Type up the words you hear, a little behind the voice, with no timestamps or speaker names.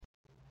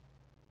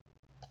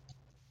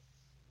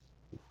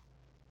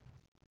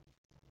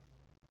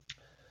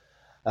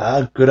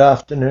Good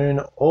afternoon,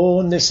 all,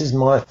 and this is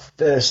my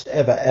first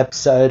ever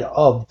episode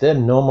of the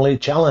Normally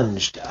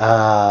Challenged.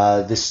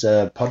 This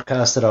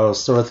podcast that I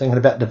was sort of thinking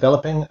about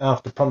developing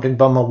after prompting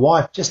by my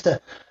wife, just to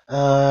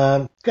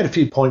get a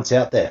few points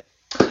out there.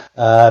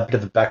 A bit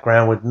of a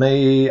background with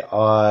me.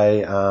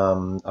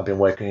 I've been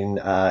working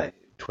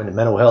between the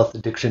mental health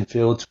addiction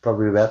fields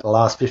probably about the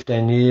last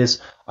 15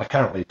 years. I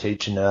currently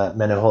teach in the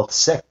mental health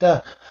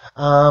sector,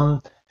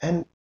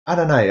 and I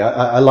don't know.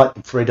 I like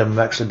the freedom of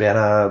actually being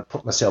able to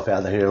put myself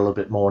out there a little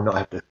bit more, not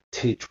have to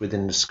teach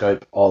within the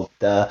scope of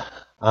the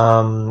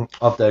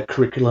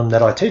curriculum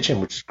that I teach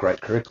in, which is great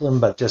curriculum,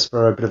 but just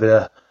for a bit of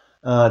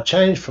a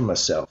change for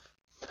myself.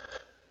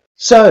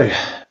 So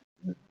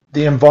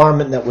the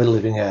environment that we're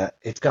living at,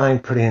 it's going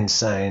pretty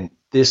insane.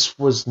 This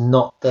was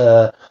not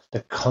the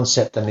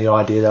concept and the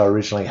idea that I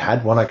originally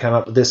had when I came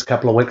up with this a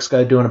couple of weeks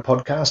ago doing a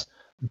podcast,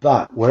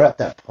 but we're at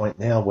that point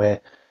now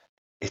where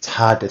it's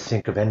hard to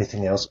think of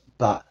anything else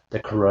but the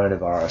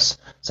coronavirus.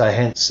 So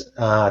hence,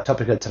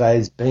 topic of today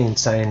is being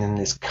sane in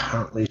this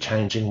currently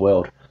changing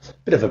world.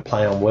 Bit of a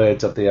play on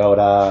words of the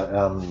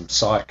older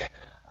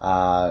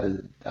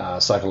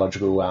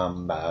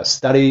psychological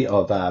study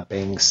of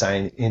being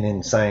sane in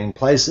insane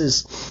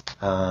places.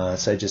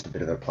 So just a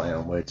bit of a play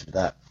on words for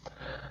that.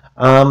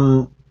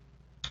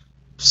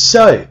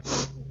 So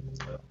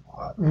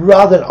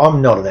rather,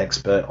 I'm not an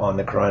expert on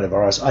the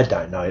coronavirus. I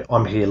don't know.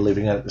 I'm here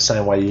living it the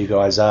same way you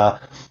guys are.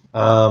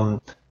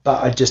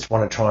 But I just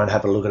want to try and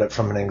have a look at it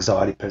from an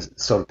anxiety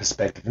sort of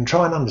perspective and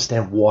try and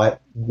understand why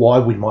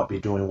we might be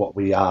doing what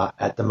we are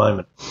at the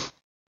moment.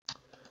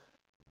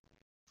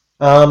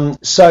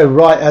 So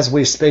right as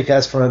we speak,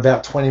 as from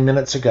about 20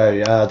 minutes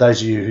ago,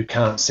 those of you who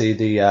can't see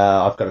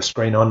I've got a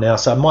screen on now,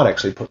 so I might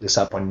actually put this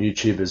up on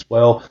YouTube as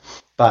well.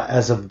 But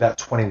as of about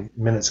 20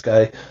 minutes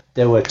ago,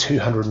 there were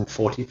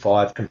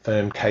 245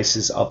 confirmed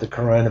cases of the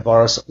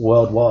coronavirus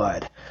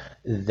worldwide.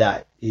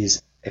 That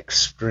is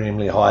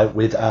extremely high,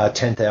 with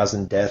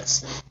 10,000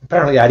 deaths.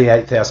 Apparently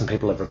 88,000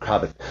 people have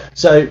recovered.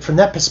 So from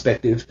that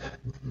perspective,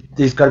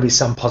 there's got to be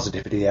some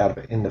positivity out of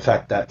it, in the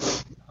fact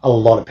that a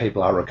lot of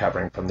people are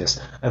recovering from this.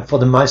 And for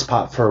the most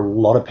part, for a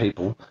lot of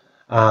people,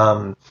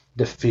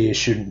 the fear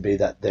shouldn't be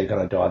that they're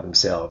going to die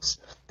themselves.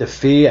 The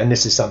fear, and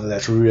this is something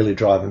that's really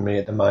driving me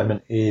at the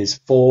moment, is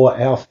for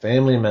our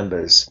family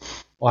members.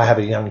 I have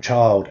a young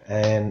child,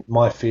 and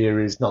my fear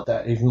is not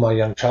that even my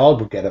young child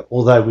will get it,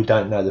 although we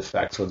don't know the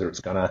facts, whether it's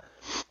going to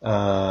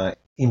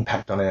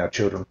impact on our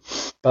children.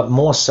 But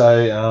more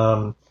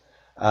so,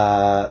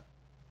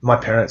 my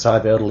parents, I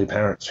have elderly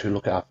parents who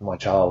look after my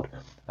child.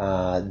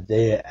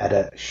 They're at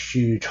a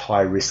huge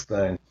high risk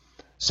zone.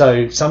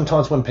 So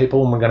sometimes when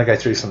people, and we're going to go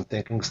through some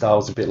thinking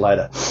styles a bit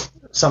later,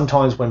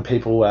 sometimes when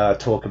people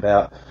talk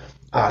about,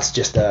 it's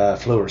just a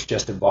flu or it's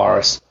just a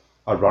virus,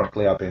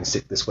 ironically, I've been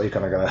sick this week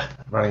and I got a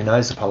runny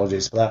nose,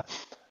 apologies for that.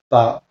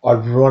 But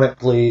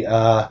ironically,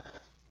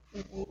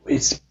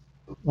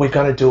 we're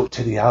going to do it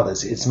to the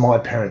others. It's my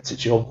parents,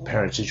 it's your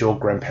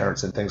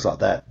grandparents and things like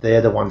that. They're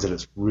the ones that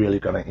it's really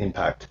going to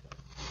impact.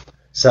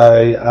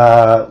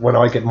 So when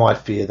I get my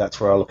fear,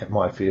 that's where I look at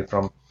my fear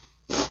from.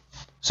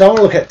 So I want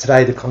to look at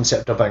today the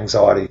concept of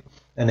anxiety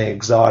and the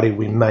anxiety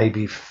we may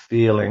be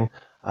feeling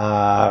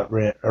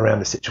around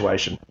the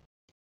situation.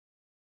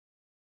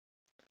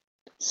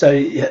 So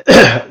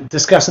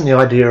discussing the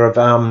idea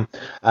of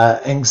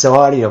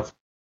anxiety, of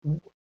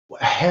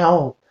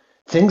how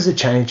things are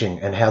changing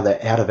and how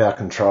they're out of our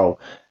control,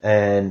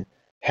 and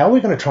how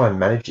we're going to try and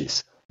manage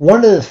this.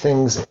 One of the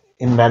things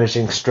in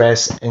managing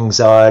stress,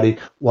 anxiety,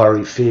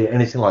 worry, fear,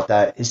 anything like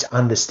that, is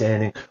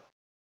understanding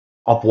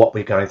of what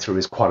we're going through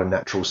is quite a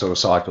natural sort of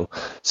cycle.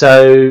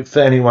 So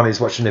for anyone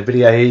who's watching the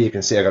video here, you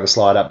can see I've got a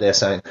slide up there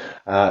saying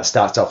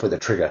starts off with a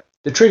trigger.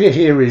 The trigger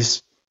here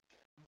is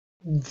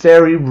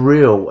very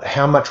real.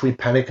 How much we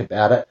panic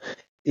about it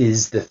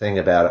is the thing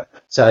about it.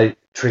 So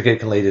trigger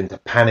can lead into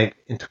panic,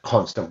 into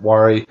constant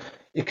worry.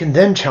 It can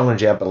then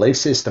challenge our belief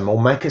system,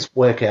 or make us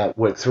work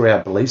through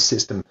our belief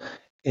system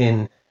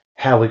in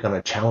how we're going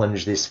to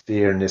challenge this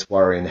fear and this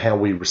worry and how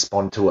we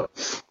respond to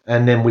it.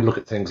 And then we look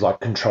at things like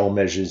control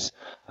measures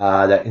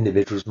that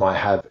individuals might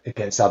have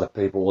against other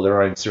people or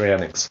their own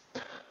surroundings.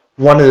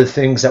 One of the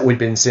things that we've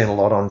been seeing a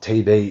lot on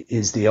TV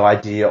is the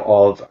idea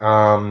of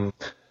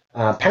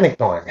panic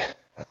buying.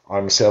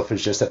 I myself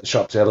was just at the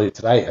shops earlier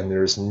today, and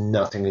there is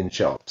nothing in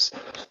shops,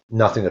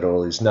 nothing at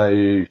all. There's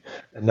no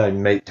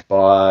meat to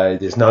buy.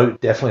 There's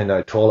definitely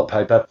no toilet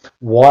paper.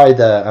 Why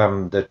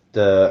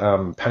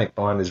the panic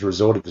buying is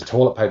resorted to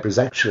toilet paper is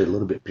actually a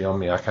little bit beyond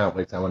me. I can't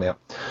work that one out.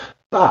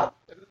 But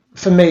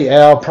for me,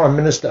 our Prime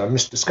Minister,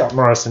 Mr. Scott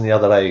Morrison, the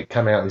other day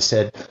came out and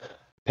said,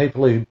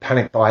 people who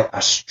panic buy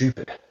are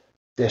stupid.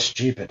 They're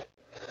stupid.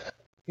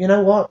 You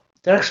know what?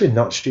 They're actually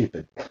not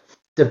stupid.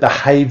 The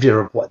behaviour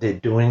of what they're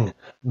doing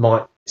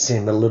might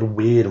seem a little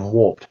weird and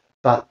warped,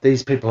 but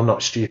these people are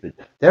not stupid.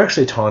 They're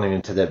actually tying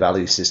into their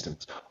value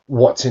systems.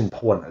 What's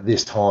important at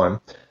this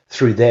time,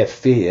 through their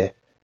fear,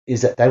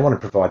 is that they want to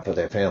provide for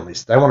their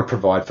families. They want to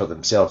provide for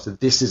themselves.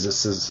 This is a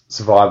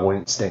survival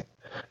instinct.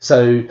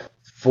 So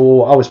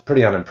I was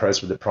pretty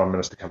unimpressed with the Prime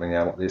Minister coming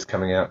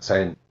out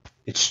saying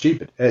it's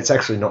stupid. It's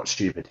actually not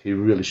stupid. He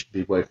really should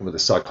be working with a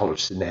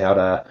psychologist in how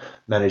to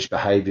manage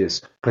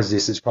behaviours, because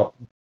this is kind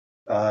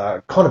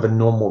of a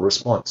normal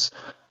response.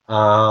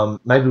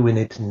 Maybe we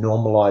need to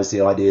normalise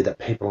the idea that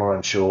people are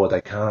unsure,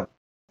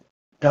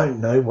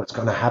 don't know what's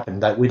going to happen.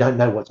 That we don't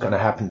know what's going to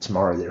happen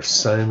tomorrow. There are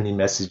so many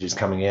messages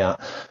coming out.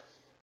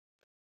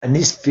 And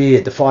this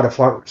fear, the fight or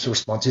flight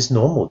response, is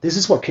normal. This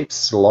is what keeps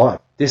us alive.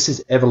 This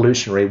is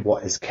evolutionary,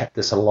 what has kept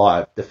us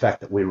alive, the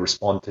fact that we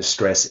respond to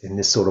stress in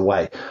this sort of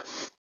way.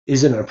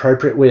 Is it an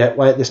appropriate way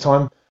at this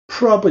time?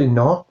 Probably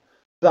not,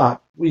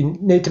 but we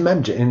need to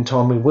manage it. In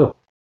time we will.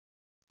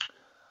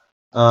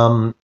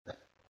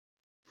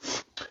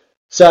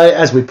 So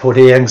as we put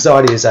here,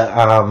 anxiety is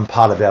a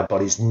part of our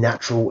body's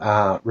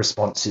natural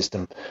response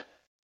system.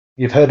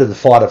 You've heard of the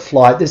fight or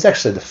flight. There's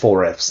actually the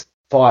 4 Fs: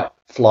 fight,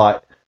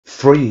 flight,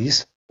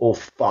 freeze, or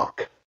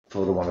fuck,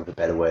 for the want of a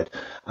better word.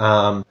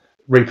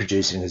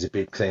 Reproducing is a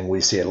big thing.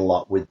 We see it a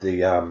lot with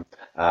the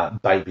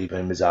baby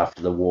boomers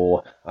after the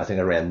war. I think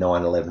around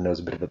 9/11 there was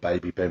a bit of a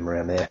baby boom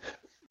around there.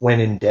 When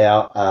in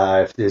doubt,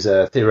 if there's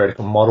a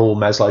theoretical model,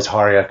 Maslow's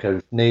hierarchy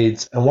of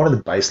needs, and one of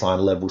the baseline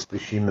levels for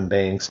human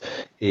beings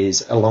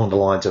is along the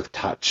lines of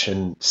touch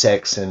and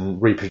sex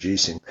and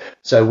reproducing.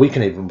 So we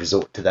can even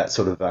resort to that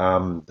sort of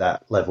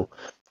that level.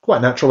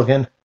 Quite natural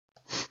again.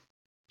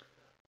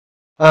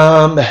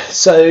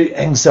 So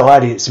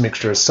anxiety, it's a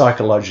mixture of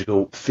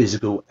psychological,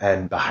 physical,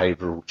 and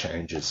behavioural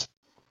changes.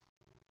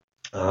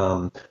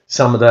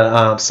 Some of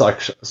the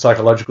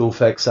psychological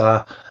effects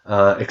are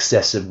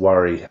excessive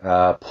worry,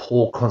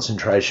 poor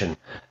concentration,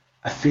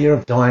 a fear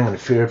of dying, and a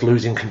fear of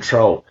losing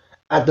control.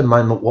 At the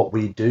moment, what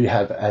we do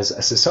have as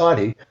a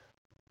society,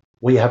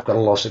 we have got a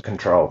loss of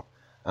control,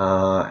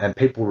 and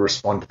people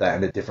respond to that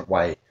in a different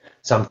way.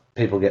 Some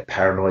people get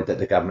paranoid that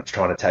the government's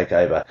trying to take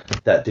over,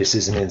 that this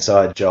is an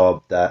inside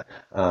job, that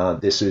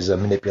this is a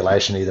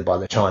manipulation either by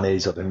the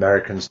Chinese or the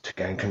Americans to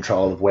gain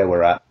control of where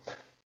we're at.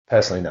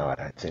 Personally, no,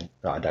 I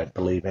don't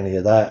believe any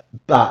of that,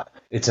 but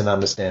it's an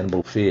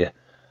understandable fear.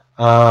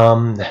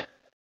 The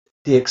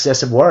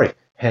excessive worry,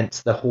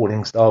 hence the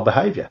hoarding style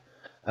behaviour.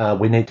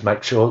 We need to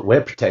make sure that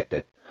we're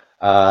protected.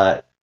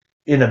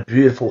 In a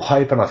beautiful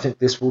hope, and I think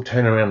this will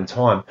turn around in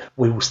time,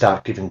 we will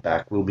start giving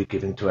back. We'll be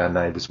giving to our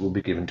neighbours, we'll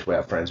be giving to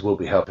our friends, we'll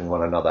be helping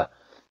one another.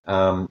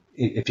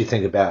 If you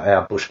think about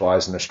our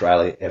bushfires in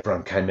Australia,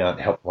 everyone came out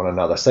and helped one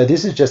another. So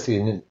this is just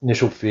the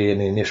initial fear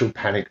and the initial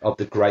panic of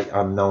the great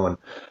unknown.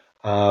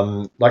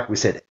 Like we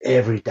said,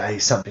 every day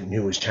something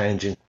new is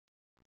changing.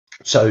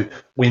 So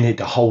we need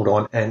to hold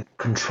on and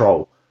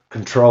control.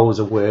 Control is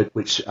a word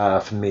which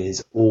for me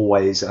is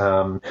always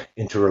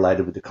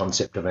interrelated with the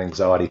concept of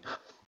anxiety.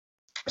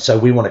 So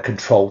we want to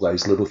control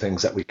those little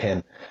things that we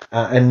can.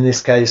 And in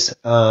this case,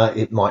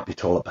 it might be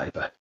toilet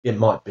paper. It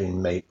might be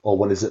meat, or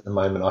what is it at the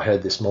moment? I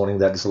heard this morning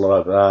that there's a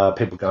lot of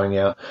people going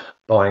out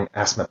buying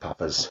asthma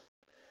puffers.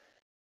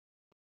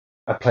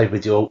 I played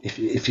with you all.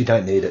 If you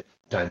don't need it,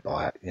 don't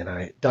buy it.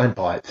 Don't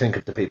buy it. Think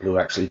of the people who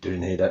actually do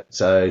need it.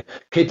 So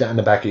keep that in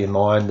the back of your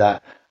mind,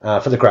 that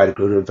for the greater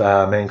good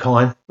of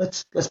mankind,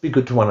 let's be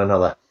good to one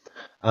another.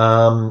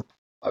 I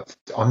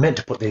meant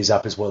to put these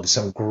up as well. There's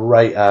some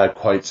great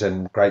quotes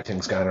and great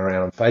things going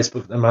around on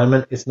Facebook at the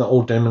moment. It's not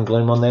all doom and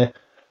gloom on there.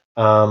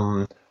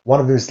 One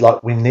of them is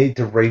like, we need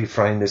to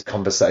reframe this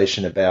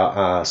conversation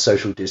about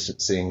social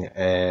distancing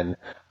and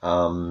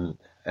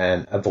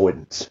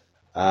avoidance.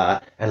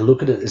 And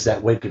look at it as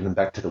that we're giving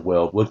back to the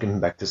world, we're giving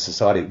back to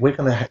society. We're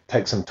going to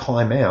take some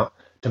time out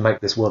to make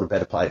this world a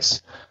better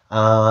place.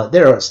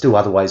 There are still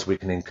other ways we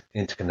can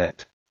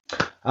interconnect.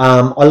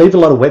 I leave a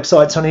lot of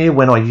websites on here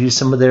when I use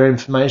some of their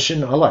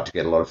information. I like to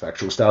get a lot of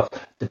factual stuff.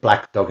 The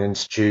Black Dog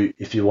Institute,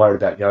 if you're worried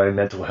about your own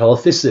mental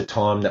health, this is a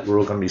time that we're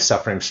all going to be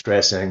suffering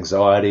stress and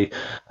anxiety,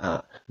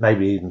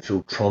 maybe even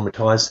feel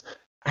traumatized.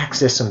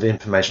 Access some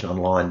information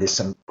online. There's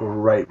some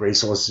great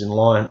resources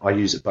online. I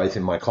use it both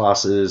in my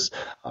classes.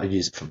 I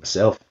use it for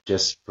myself,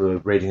 just for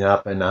reading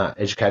up and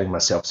educating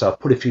myself. So I've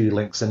put a few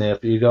links in there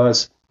for you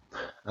guys.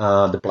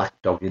 The Black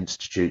Dog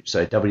Institute.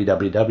 So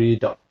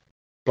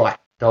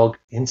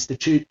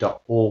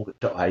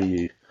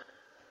www.blackdoginstitute.org.au.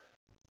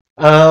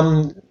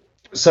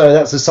 So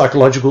that's the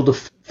psychological, the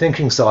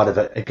thinking side of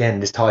it. Again,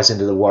 this ties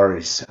into the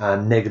worries,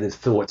 negative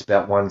thoughts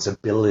about one's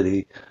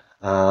ability,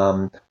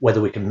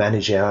 whether we can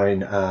manage our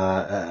own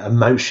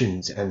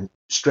emotions, and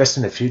stress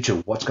in the future,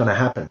 what's going to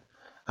happen.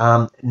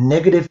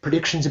 Negative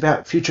predictions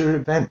about future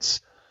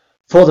events.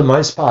 For the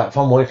most part, if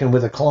I'm working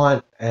with a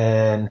client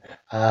and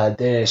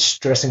they're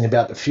stressing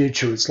about the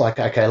future, it's like,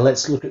 okay,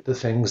 let's look at the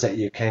things that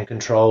you can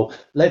control.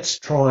 Let's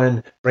try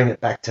and bring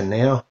it back to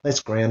now. Let's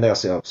ground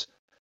ourselves.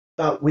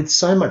 But with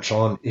so much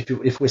on,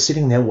 if we're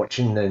sitting there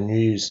watching the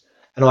news,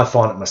 and I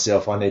find it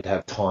myself, I need to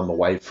have time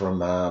away from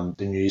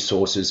the news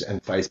sources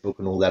and Facebook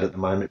and all that at the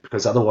moment,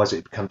 because otherwise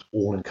it becomes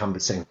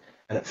all-encompassing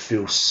and it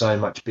feels so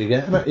much bigger.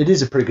 And it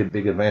is a pretty good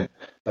big event,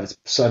 but it's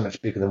so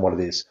much bigger than what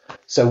it is.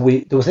 So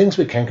the things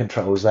we can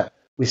control is that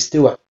we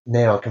still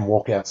now can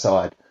walk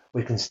outside.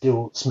 we can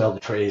still smell the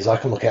trees. I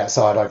can look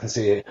outside. I can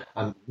see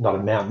not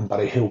a mountain, but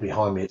a hill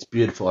behind me. It's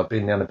beautiful. I've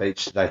been down the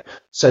beach today.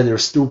 So there are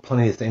still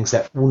plenty of things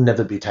that will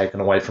never be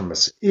taken away from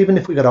us. Even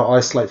if we got to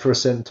isolate for a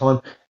certain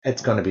time,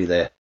 it's going to be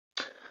there.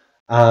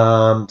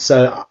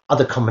 So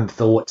other common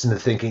thoughts and the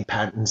thinking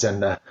patterns,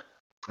 and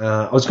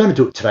I was going to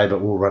do it today,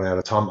 but we'll run out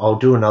of time. I'll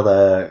do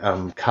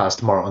another cast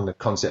tomorrow on the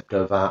concept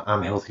of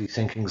unhealthy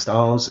thinking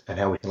styles and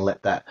how we can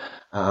let that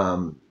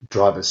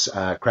drive us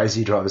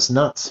crazy, drive us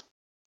nuts.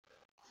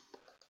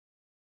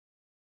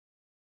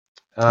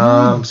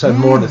 So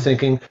more of the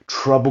thinking,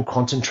 trouble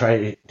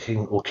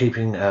concentrating or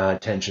keeping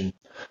attention.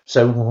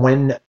 So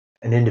when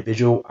an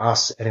individual,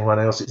 us, anyone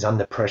else is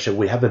under pressure,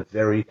 we have a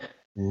very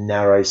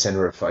narrow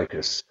center of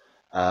focus.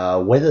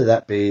 Whether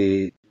that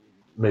be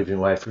moving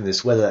away from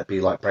this, whether that be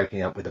like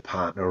breaking up with a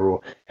partner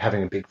or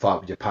having a big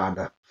fight with your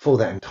partner, for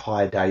that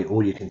entire day,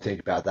 all you can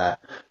think about that.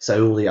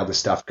 So all the other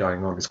stuff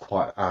going on is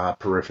quite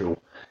peripheral,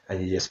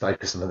 and you just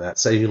focus on that.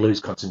 So you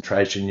lose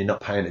concentration. You're not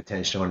paying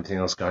attention to anything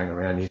else going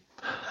around you.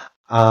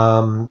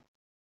 I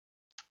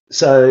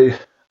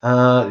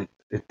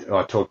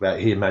talk about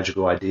here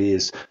magical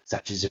ideas,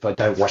 such as if I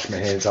don't wash my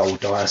hands, I will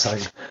die, or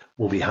something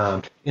will be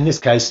harmed. In this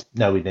case,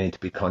 no, we need to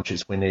be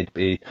conscious. We need to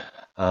be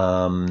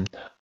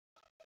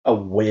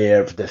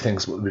aware of the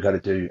things that we've got to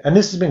do. And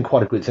this has been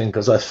quite a good thing,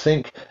 because I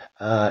think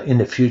in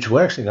the future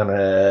we're actually going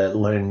to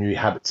learn new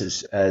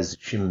habits as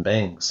human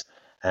beings,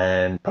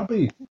 and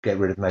probably get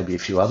rid of maybe a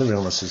few other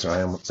illnesses or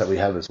ailments that we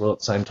have as well at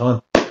the same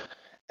time.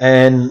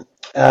 And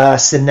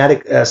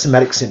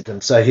somatic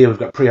symptoms. So here we've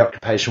got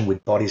preoccupation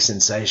with body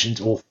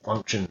sensations or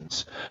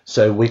functions.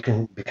 So we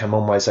can become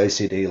almost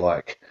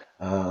OCD-like,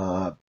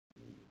 where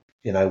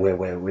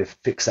we're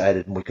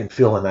fixated and we can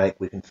feel an ache,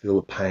 we can feel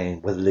a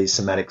pain, whether these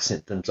somatic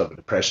symptoms of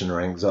depression or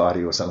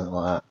anxiety or something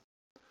like that.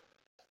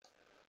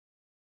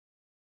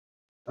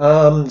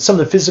 Some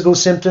of the physical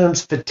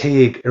symptoms: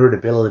 fatigue,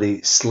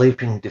 irritability,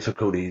 sleeping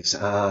difficulties,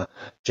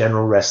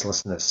 general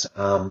restlessness.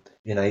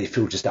 You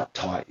feel just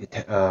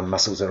uptight, your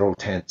muscles are all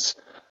tense.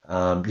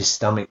 Your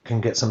stomach can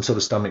get some sort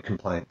of stomach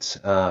complaints,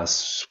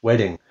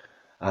 sweating,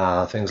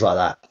 things like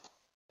that.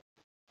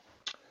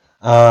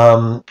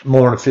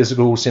 More on the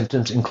physical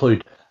symptoms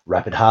include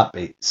rapid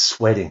heartbeat,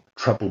 sweating,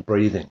 trouble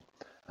breathing,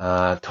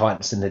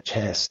 tightness in the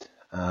chest,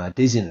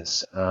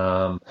 dizziness,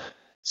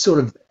 sort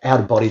of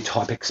out-of-body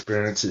type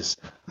experiences.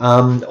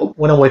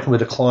 When I'm working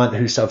with a client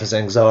who suffers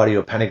anxiety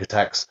or panic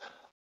attacks,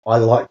 I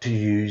like to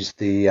use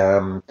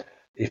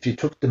if you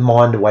took the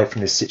mind away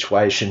from this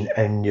situation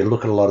and you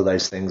look at a lot of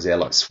those things there,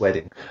 like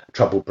sweating,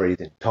 trouble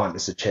breathing,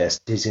 tightness of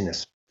chest,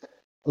 dizziness,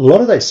 a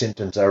lot of those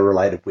symptoms are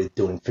related with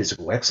doing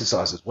physical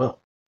exercise as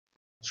well.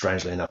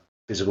 Strangely enough,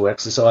 physical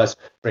exercise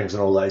brings in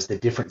all those, the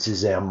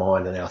differences in our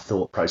mind and our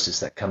thought process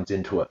that comes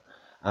into it.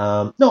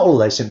 Not all of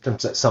those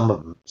symptoms, but some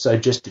of them. So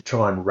just to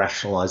try and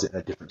rationalize it in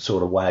a different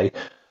sort of way,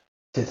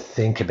 to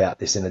think about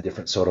this in a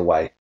different sort of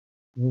way.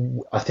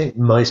 I think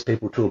most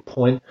people, to a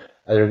point,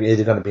 are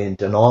either going to be in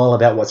denial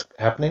about what's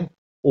happening,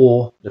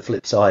 or the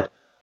flip side,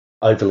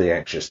 overly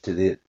anxious,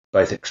 to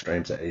both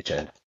extremes at each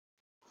end.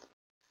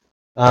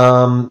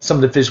 Some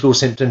of the physical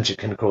symptoms, it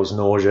can cause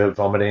nausea,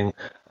 vomiting,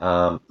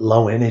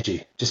 low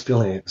energy, just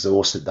feeling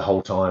exhausted the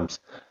whole time,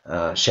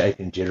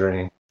 shaking,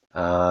 jittering,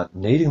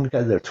 needing to go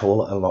to the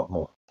toilet a lot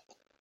more.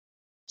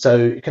 So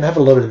it can have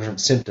a lot of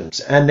different symptoms.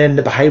 And then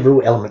the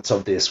behavioural elements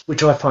of this,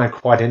 which I find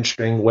quite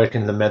interesting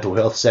working in the mental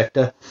health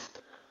sector,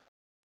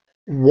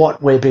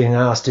 what we're being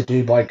asked to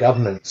do by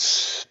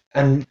governments,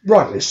 and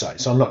rightly so.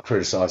 So I'm not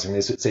criticising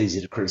this. It's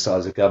easy to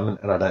criticise the government,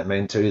 and I don't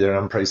mean to. They're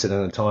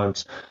unprecedented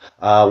times.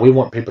 We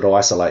want people to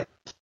isolate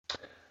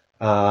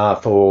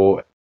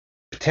for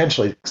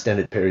potentially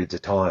extended periods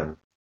of time.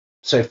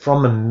 So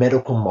from a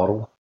medical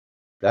model,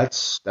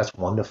 that's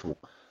wonderful.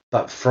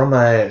 But from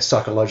a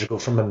psychological,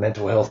 from a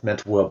mental health,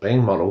 mental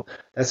well-being model,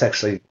 that's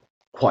actually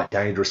quite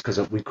dangerous, because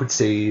we could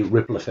see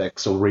ripple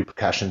effects or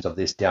repercussions of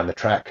this down the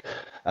track.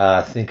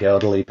 Think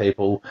elderly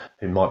people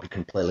who might be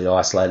completely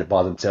isolated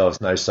by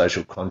themselves, no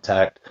social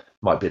contact.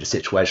 Might be a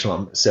situation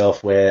like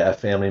myself where a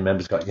family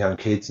member's got young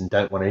kids and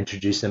don't want to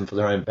introduce them for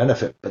their own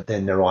benefit, but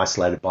then they're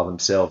isolated by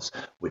themselves,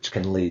 which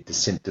can lead to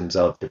symptoms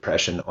of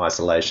depression,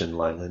 isolation,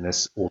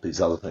 loneliness, all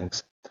these other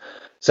things.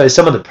 So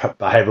some of the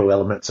behavioural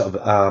elements of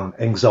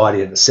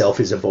anxiety in itself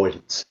is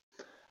avoidance.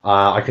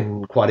 I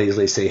can quite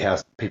easily see how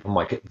people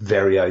might get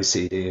very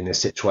OCD in this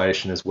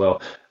situation as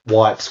well.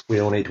 Wipes, we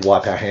all need to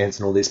wipe our hands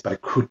and all this, but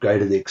it could go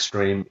to the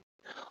extreme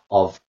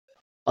of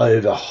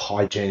over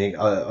hygienic,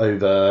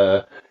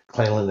 over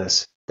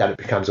cleanliness, that it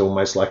becomes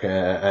almost like an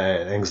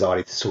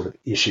anxiety sort of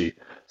issue.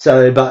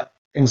 So, but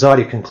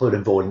anxiety can include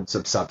avoidance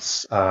of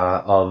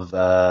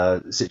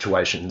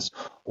situations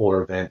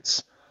or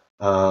events.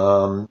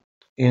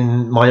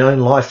 In my own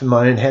life, in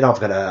my own head,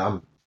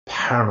 I'm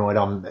paranoid.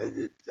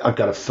 I've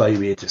got a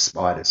phobia to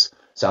spiders,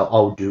 so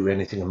I'll do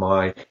anything in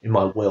my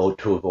world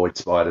to avoid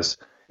spiders.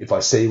 If I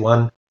see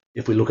one,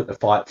 if we look at the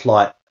fight,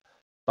 flight,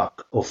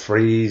 buck or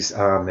freeze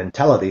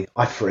mentality,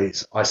 I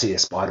freeze. I see a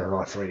spider and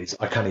I freeze.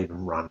 I can't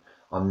even run.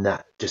 I'm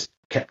that just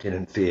kept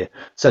in fear.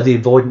 So the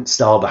avoidance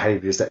style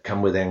behaviors that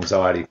come with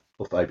anxiety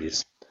or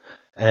phobias.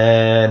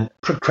 And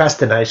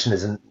procrastination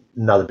is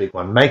another big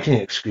one, making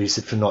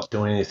excuses for not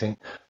doing anything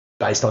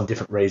based on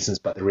different reasons,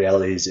 but the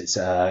reality is it's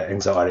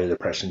anxiety or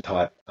depression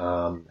type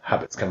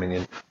habits coming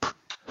in.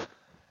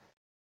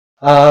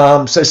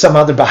 So some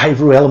other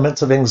behavioral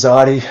elements of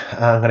anxiety,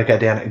 I'm going to go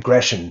down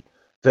aggression,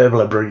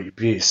 verbal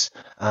abuse,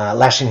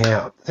 lashing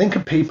out. Think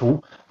of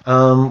people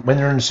when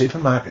they're in the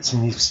supermarkets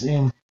and you've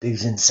seen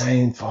these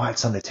insane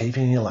fights on the TV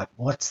and you're like,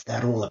 what's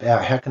that all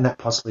about? How can that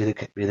possibly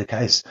be the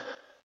case?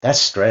 That's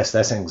stress,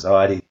 that's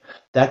anxiety.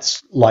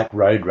 That's like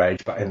road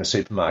rage, but in a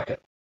supermarket.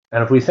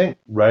 And if we think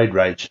road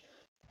rage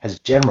has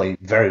generally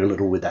very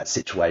little with that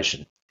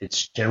situation,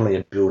 it's generally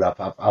a build up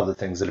of other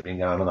things that have been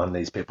going on in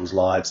these people's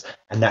lives.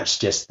 And that's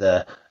just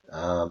the,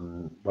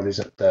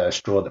 the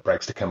straw that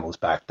breaks the camel's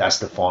back. That's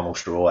the final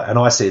straw. And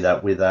I see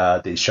that with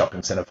these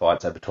shopping centre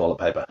fights over toilet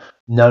paper.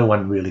 No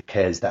one really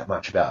cares that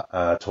much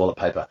about toilet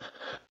paper.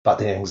 But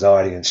the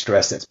anxiety and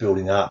stress that's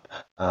building up,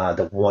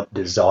 the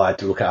desire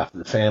to look after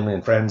the family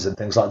and friends and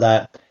things like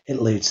that, it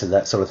leads to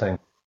that sort of thing.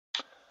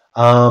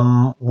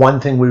 One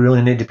thing we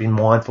really need to be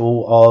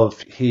mindful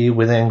of here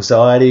with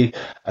anxiety,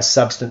 a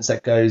substance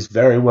that goes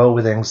very well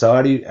with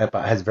anxiety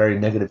but has very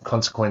negative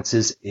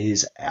consequences,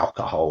 is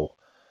alcohol.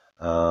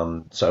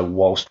 So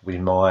whilst we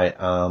might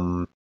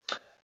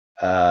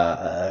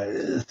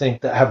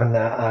think that having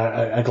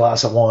a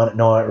glass of wine at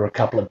night or a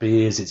couple of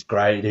beers, it's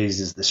great,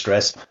 eases the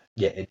stress.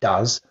 Yeah, it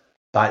does.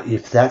 But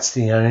if that's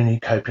the only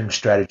coping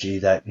strategy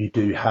that you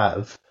do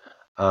have,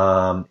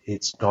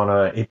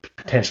 it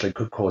potentially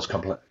could cause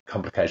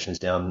complications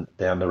down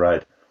the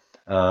road.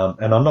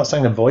 And I'm not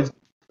saying avoid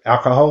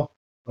alcohol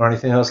or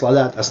anything else like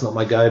that. That's not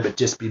my go, but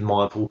just be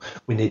mindful.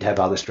 We need to have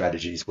other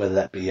strategies, whether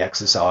that be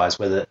exercise,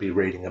 whether that be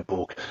reading a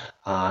book.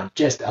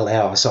 Just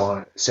allow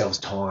ourselves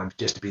time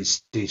just to be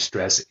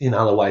de-stress in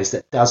other ways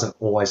that doesn't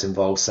always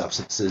involve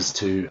substances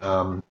to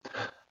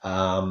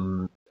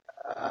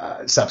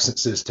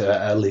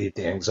alleviate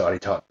the anxiety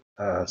type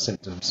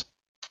symptoms.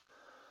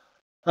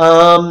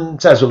 So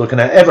as we're looking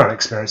at, everyone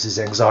experiences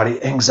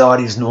anxiety.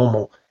 Anxiety is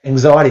normal.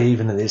 Anxiety,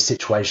 even in this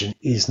situation,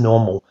 is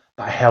normal.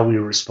 But how we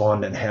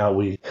respond and how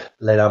we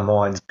let our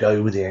minds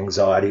go with the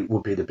anxiety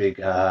will be the big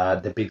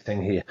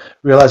thing here.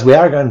 Realize we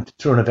are going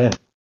through an event.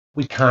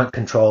 We can't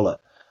control it.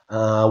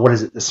 What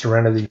is it? The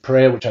Serenity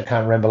Prayer, which I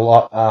can't remember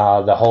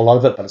the whole lot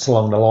of it, but it's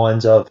along the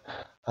lines of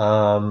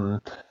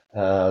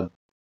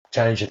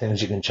change the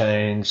things you can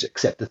change,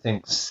 accept the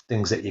things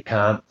that you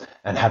can't,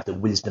 and have the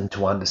wisdom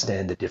to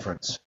understand the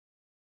difference.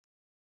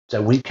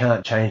 So we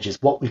can't change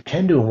this. What we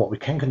can do and what we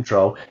can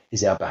control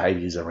is our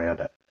behaviours around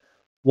it.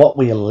 What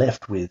we are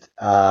left with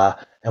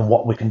and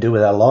what we can do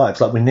with our lives.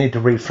 Like, we need to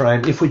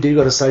reframe. If we do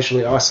got to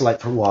socially isolate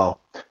for a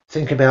while,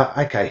 think about,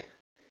 okay,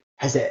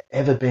 has there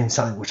ever been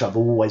something which I've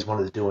always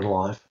wanted to do in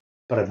life,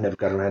 but I've never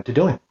got around to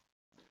doing?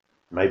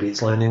 Maybe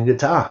it's learning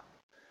guitar.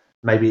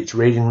 Maybe it's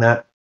reading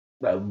that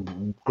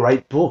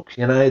great book,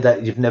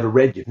 that you've never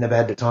read, you've never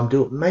had the time to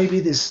do it. Maybe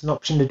there's an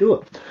option to do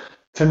it.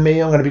 For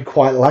me, I'm going to be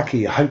quite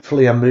lucky.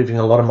 Hopefully, I'm moving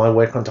a lot of my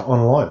work onto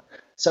online.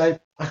 So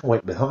I can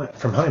work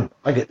from home.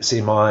 I get to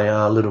see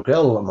my little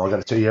girl, and I've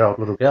got a 2-year-old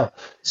little girl.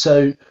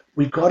 So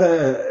we've got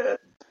to,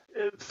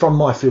 from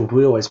my field,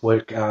 we always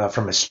work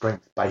from a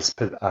strength-based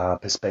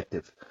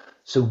perspective.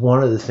 So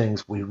one of the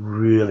things we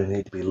really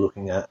need to be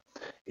looking at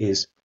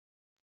is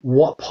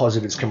what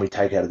positives can we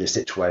take out of this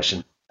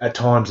situation? At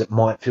times it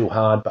might feel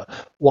hard, but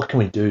what can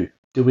we do?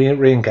 Do we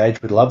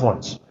re-engage with loved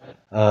ones?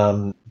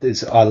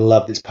 I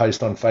love this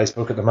post on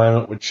Facebook at the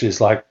moment, which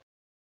is like,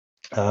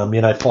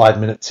 5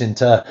 minutes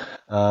into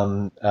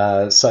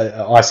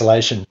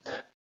isolation.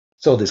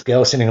 Saw this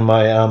girl sitting on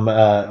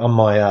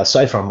my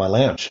sofa on my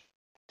lounge.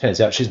 Turns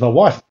out she's my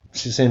wife.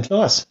 She seems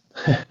nice.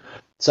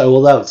 So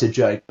although it's a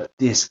joke, but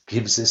this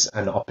gives us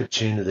an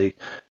opportunity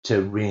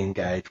to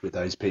re-engage with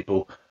those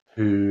people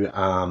who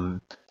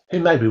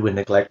maybe we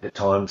neglect at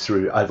times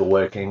through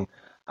overworking,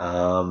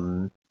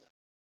 over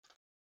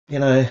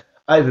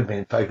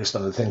being focused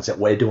on the things that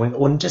we're doing,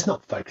 or just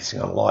not focusing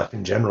on life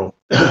in general.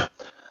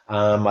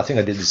 I think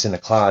I did this in a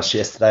class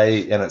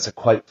yesterday, and it's a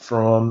quote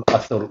from, I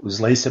thought it was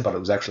Lisa, but it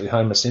was actually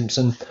Homer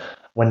Simpson.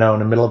 When they were in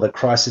the middle of a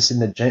crisis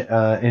in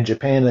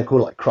Japan, they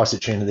call it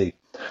crisis-tunity,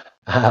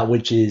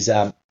 which is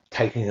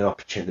taking an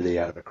opportunity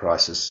out of a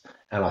crisis.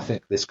 And I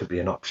think this could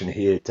be an option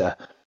here to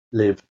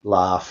live,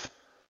 laugh,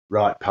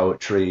 write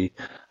poetry,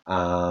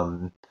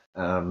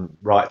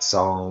 write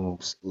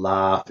songs,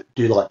 laugh,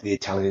 do like the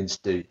Italians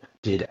did,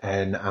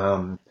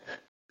 and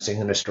sing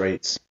in the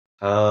streets.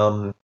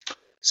 So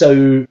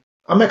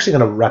I'm actually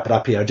going to wrap it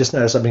up here. I just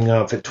noticed I've been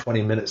going for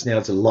 20 minutes now.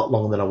 It's a lot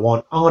longer than I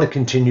want. I'm going to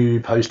continue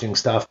posting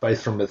stuff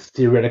both from a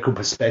theoretical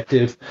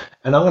perspective,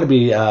 and I'm going to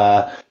be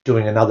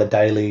doing another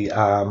daily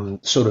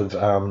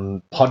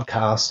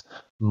podcast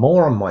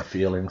more on my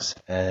feelings.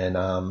 And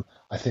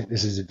I think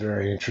this is a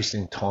very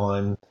interesting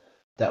time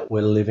that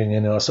we're living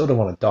in, and I sort of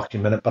want to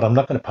document it, but I'm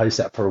not going to post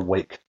that for a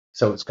week.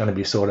 So it's going to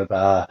be sort of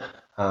a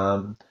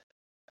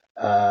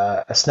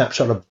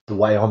snapshot of the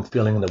way I'm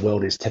feeling the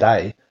world is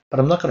today, but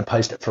I'm not going to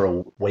post it for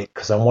a week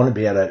because I want to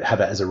be able to have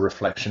it as a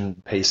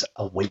reflection piece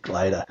a week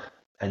later,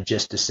 and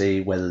just to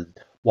see whether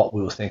what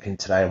we were thinking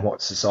today and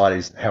what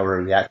societies, how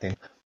we're reacting,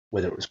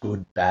 whether it was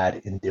good,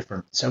 bad,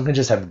 indifferent. So I'm going to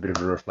just have a bit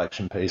of a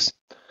reflection piece.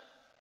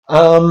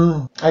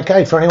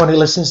 Okay, for anyone who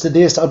listens to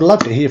this, I'd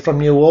love to hear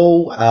from you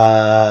all.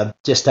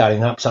 Just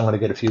starting up, so I'm going to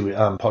get a few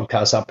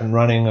podcasts up and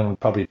running and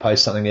probably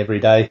post something every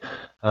day.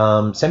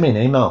 Send me an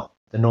email,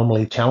 the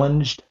normally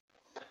challenged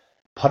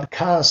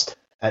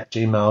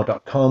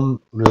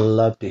podcast@gmail.com.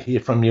 Love to hear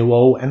from you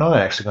all. And I'm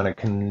actually going to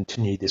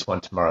continue this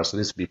one tomorrow. So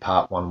this will be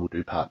part one. We'll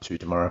do part two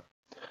tomorrow.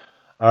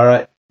 All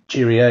right.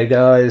 Cheerio,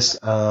 guys.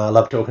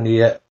 Love talking to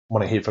you.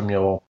 Want to hear from you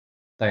all.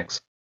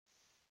 Thanks.